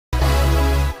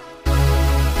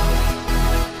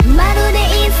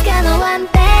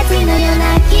のよう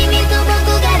な君と僕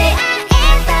が出会え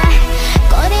た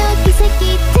これを奇跡って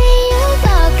いうの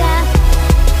か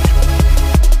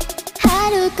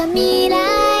遥か未来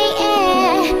へ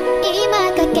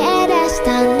今駆け出し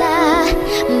たんだ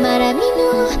まだ見ぬ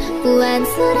不安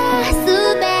すら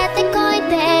全て越え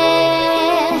て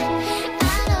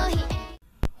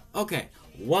Okay,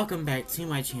 welcome back to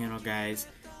my channel, guys.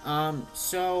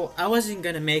 So I wasn't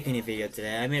gonna make any video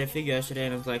today. I made a video yesterday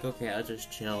and I was like, okay, I'll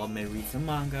just chill, I'll maybe read some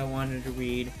manga I wanted to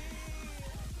read.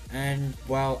 And,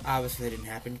 well, obviously it didn't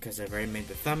happen because I've already made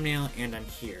the thumbnail and I'm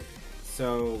here.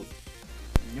 So,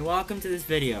 welcome to this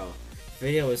video. The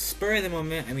video was spur of the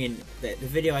moment. I mean, the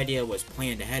video idea was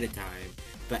planned ahead of time,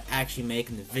 but actually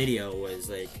making the video was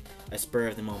like a spur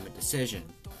of the moment decision.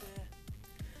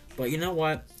 But you know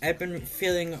what? I've been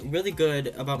feeling really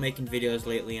good about making videos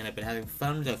lately, and I've been having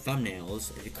fun with the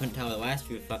thumbnails. If you couldn't tell, the last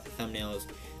few thumbnails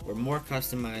were more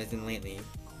customized than lately.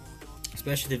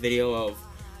 Especially the video of,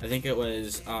 I think it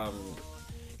was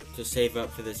to save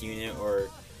up for this unit or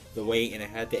the wait, and it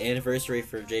had the anniversary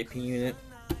for JP unit.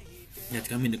 That's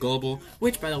coming to global,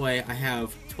 which by the way, I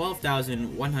have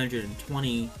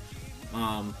 12,120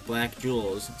 black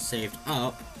jewels saved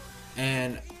up,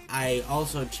 and I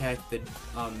also checked the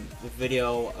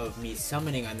video of me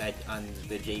summoning on the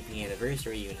JP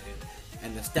anniversary unit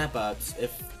and the step ups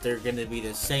if they're gonna be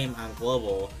the same on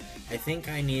global. I think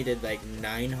I needed like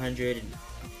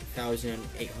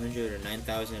 900,800 or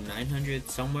 9,900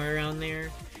 somewhere around there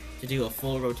to do a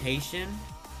full rotation.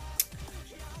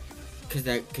 Cause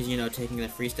you know, taking the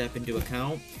free step into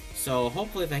account. So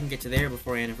hopefully if I can get to there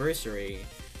before anniversary,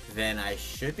 then I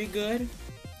should be good.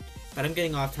 But I'm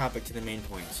getting off topic to the main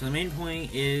point. So the main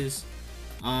point is,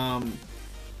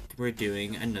 we're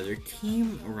doing another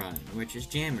team run, which is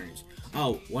Jammers.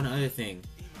 Oh, one other thing,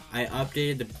 I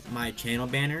updated my channel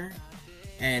banner,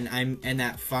 and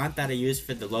that font that I used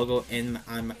for the logo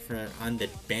on the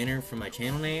banner for my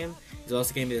channel name is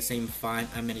also going to be the same font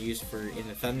I'm going to use in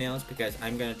the thumbnails, because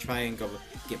I'm going to try and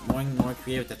get more and more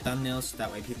creative with the thumbnails, so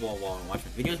that way people will want to watch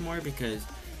my videos more, because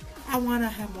I want to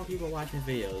have more people watch my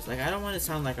videos. Like, I don't want to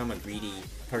sound like I'm a greedy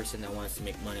person that wants to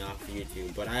make money off of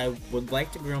YouTube, but I would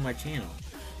like to grow my channel.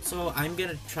 So I'm going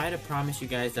to try to promise you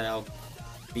guys that I'll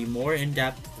be more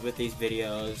in-depth with these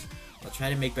videos. I'll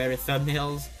try to make better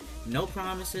thumbnails. No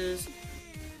promises,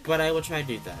 but I will try to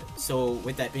do that. So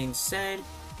with that being said,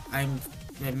 I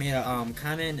made a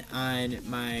comment on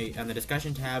the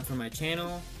discussion tab for my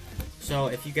channel. So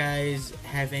if you guys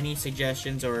have any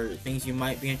suggestions or things you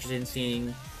might be interested in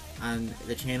seeing on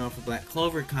the channel for Black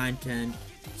Clover content,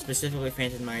 specifically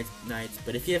Phantom Nights,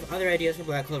 but if you have other ideas for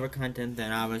Black Clover content,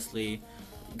 then obviously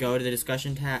go to the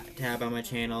discussion tab on my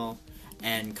channel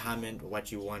and comment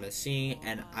what you want to see,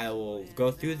 and I will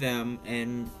go through them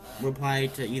and reply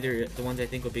to either the ones I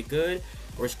think will be good,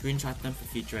 or screenshot them for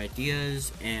future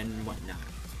ideas and whatnot.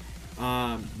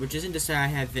 Which isn't to say I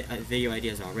have video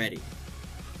ideas already.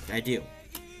 I do.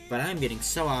 But I'm getting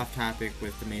so off topic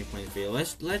with the main point of the video.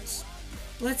 Let's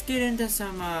get into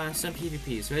some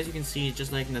PvP. So as you can see,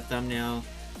 just like in the thumbnail,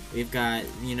 we've got,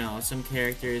 you know, some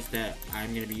characters that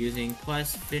I'm going to be using,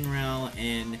 plus Finrel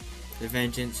and the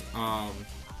Vengeance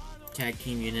tag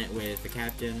team unit with the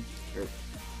captain, or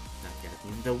not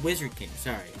captain, the Wizard King,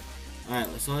 sorry. Alright,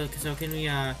 so can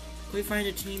we find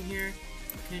a team here?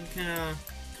 Can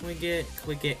we get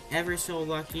ever so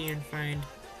lucky and find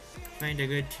a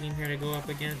good team here to go up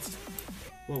against?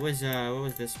 What was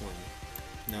this one?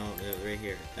 No, right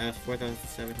here. That was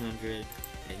 4,700,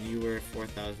 and you were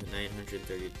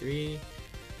 4,933.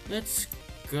 Let's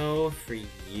go for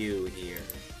you here.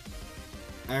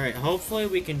 Alright, hopefully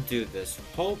we can do this.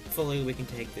 Hopefully we can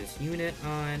take this unit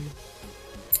on.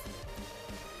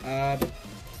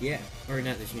 Yeah, or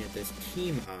not this unit, this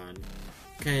team on.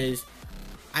 Because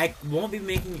I won't be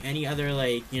making any other,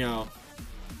 like, you know,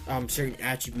 certain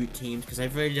attribute teams, because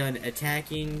I've already done an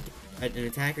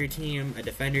attacker team, a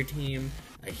defender team,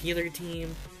 a healer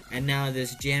team, and now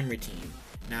this jammer team.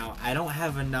 Now, I don't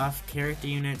have enough character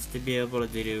units to be able to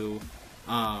do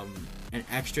an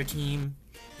extra team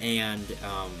and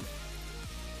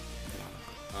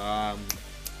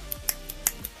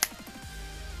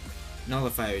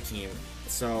nullifier team.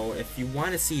 So if you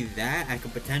want to see that, I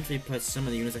could potentially put some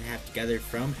of the units I have together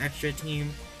from extra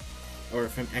team or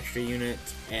from extra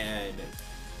units and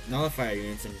nullifier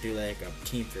units and do like a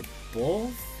team for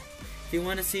both. If you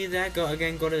want to see that, go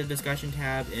to the discussion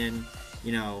tab and,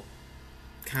 you know,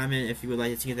 comment if you would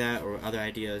like to see that or other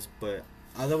ideas. But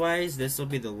otherwise, this will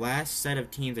be the last set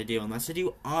of teams I do, unless I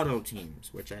do auto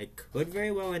teams, which I could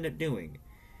very well end up doing.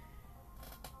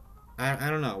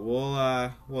 I don't know.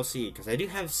 We'll see, because I do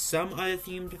have some other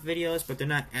themed videos, but they're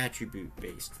not attribute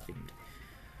based themed.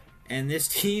 And this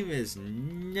team is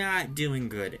not doing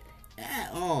good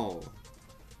at all.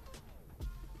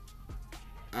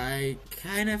 I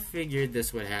kind of figured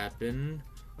this would happen.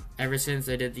 Ever since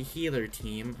I did the healer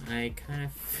team, I kind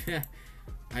of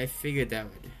I figured that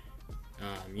would,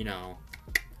 you know,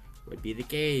 would be the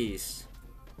case.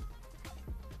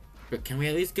 But can we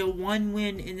at least get one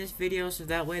win in this video, so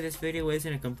that way this video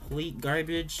isn't a complete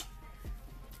garbage?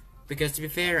 Because to be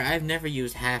fair, I've never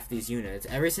used half these units.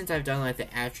 Ever since I've done like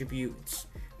the attributes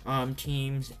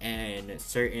teams and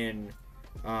certain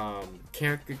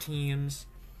character teams,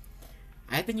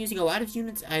 I've been using a lot of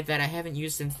units that I haven't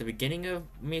used since the beginning of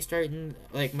me starting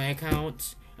like my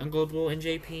account on Global and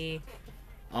JP,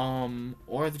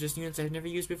 or just units I've never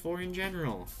used before in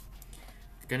general.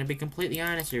 Gonna be completely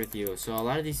honest here with you. So a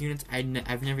lot of these units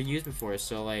I've never used before,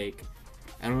 so like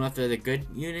I don't know if they're the good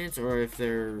units or if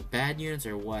they're bad units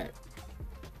or what.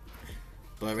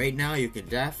 But right now you can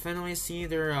definitely see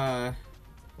they're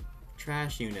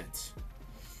trash units.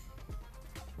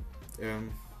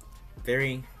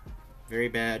 Very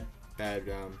bad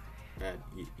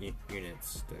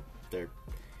units.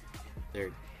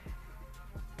 They're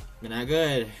not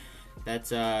good.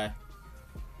 That's it's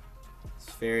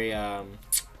very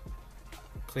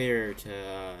clear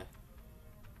to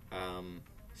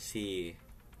see.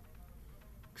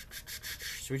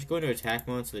 So we should go into attack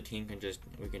mode so the team can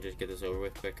we can just get this over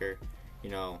with quicker. You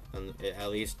know, and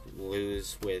at least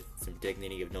lose with some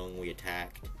dignity of knowing we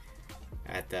attacked.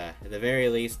 At the very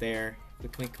least, there.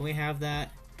 Can we have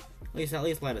that? At least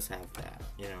let us have that.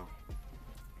 You know.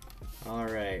 All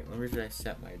right. Where did I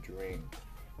set my drink?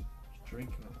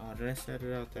 Oh, did I set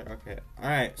it out there? Okay.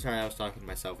 Alright, sorry, I was talking to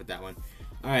myself with that one.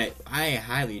 Alright, I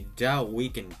highly doubt we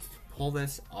can pull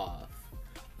this off.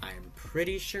 I'm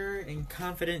pretty sure and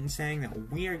confident in saying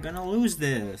that we are gonna lose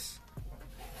this.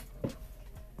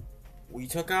 We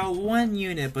took out one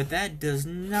unit, but that does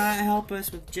not help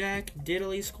us with Jack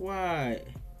Diddley Squat.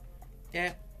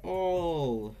 At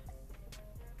all.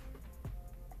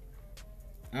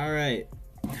 Alright.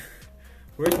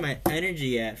 Where's my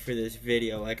energy at for this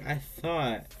video? Like, I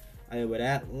thought I would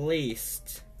at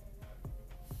least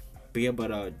be able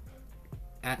to...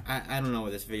 I don't know where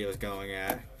this video is going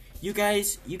at. You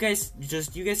guys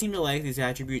seem to like these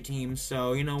attribute teams,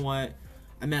 so you know what?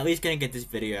 I'm at least gonna get this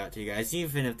video out to you guys,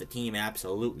 even if the team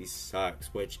absolutely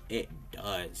sucks, which it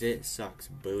does. It sucks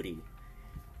booty.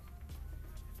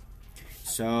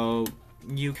 So,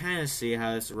 you kind of see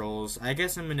how this rolls. I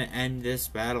guess I'm gonna end this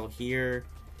battle here.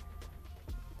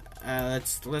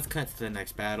 Let's cut to the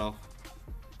next battle.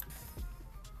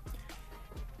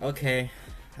 Okay,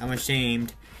 I'm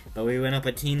ashamed, but we went up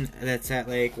a team that's at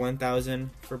like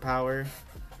 1,000 for power.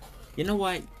 You know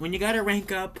what? When you gotta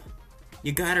rank up,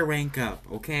 you gotta rank up,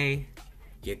 okay?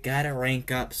 You gotta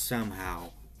rank up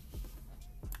somehow.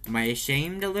 Am I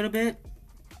ashamed a little bit?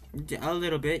 A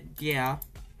little bit, yeah.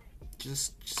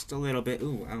 Just a little bit.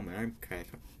 Ooh, oh, my arm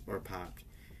cracked or popped.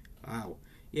 Wow.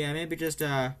 Yeah, maybe just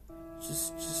a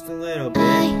little bit.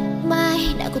 曖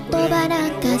昧な言葉な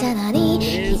んかじゃ何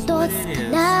一つ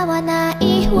叶わな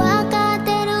いわかっ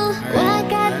てるわ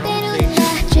かってるんだ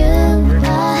順は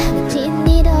無尽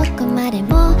にどこまで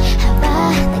も羽ば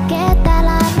たけた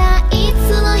らない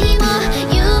つの日も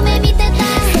夢見てた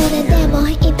それでも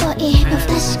一歩一歩不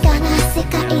確かな世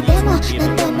界でも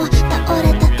何と